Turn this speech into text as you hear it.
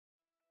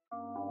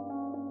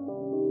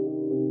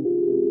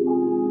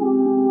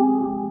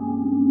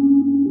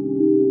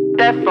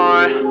that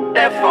foreign,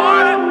 that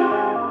foreign,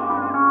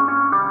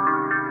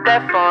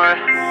 that foreign,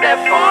 that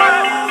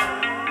foreign,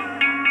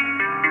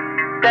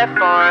 that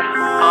foreign.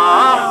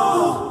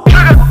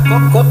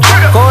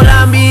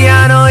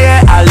 Colombiano,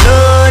 yeah, I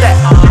love that.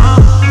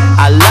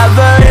 I love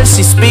her if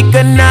she speak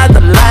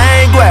another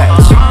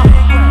language.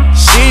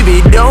 She be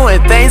doing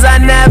things I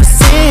never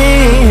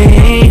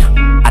seen.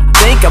 I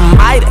think I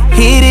might have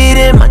hit it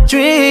in my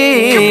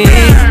dream.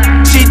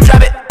 She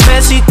drop it,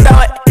 then she throw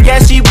it, yeah,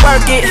 she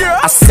work it.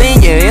 I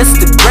seen your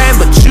Instagram,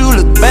 but you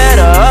look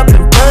better up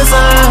in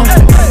person.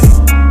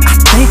 I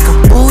think her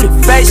booty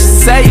face, she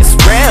say it's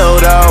real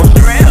though.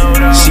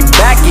 She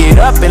back it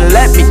up and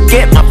let me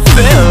get my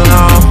feel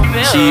on.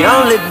 She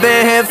only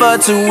been here for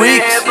 2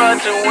 weeks.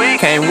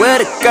 Came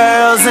with the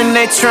girls and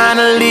they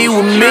tryna leave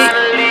with me.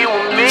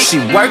 She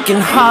working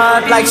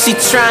hard like she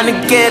tryna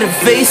get a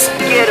visa.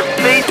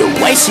 The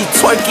way she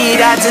twerk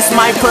it, I just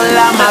might pull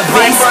out my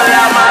visa.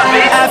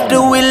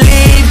 After we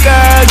leave,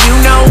 girl, you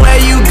know where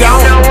you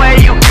going.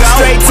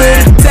 Straight to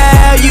the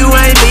tail, you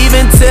ain't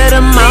leaving till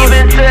the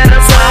moment.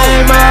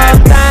 Same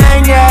old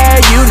thing, yeah,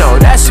 you know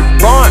that shit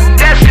boring.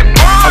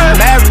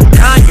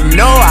 American, you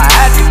know I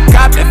had to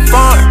cop that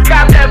foreign.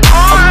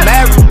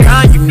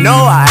 American, you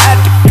know I had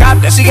to cop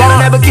that. She got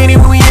on that bikini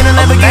when we in a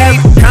Lamborghini.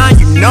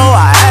 American, you know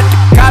I had to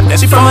cop that.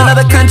 She from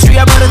another country,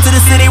 I brought her to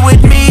the city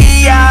with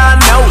me. I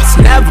know it's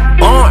never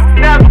boring.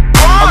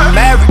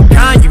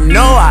 American, you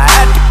know I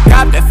had to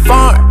cop that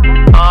foreign.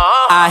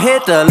 I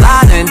hit the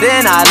lot and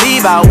then I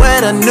leave out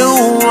with a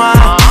new one.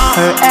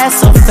 Her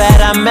ass so fat,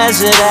 I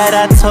measured that,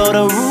 I told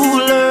her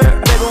ruler.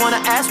 Baby wanna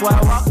ask why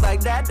I walk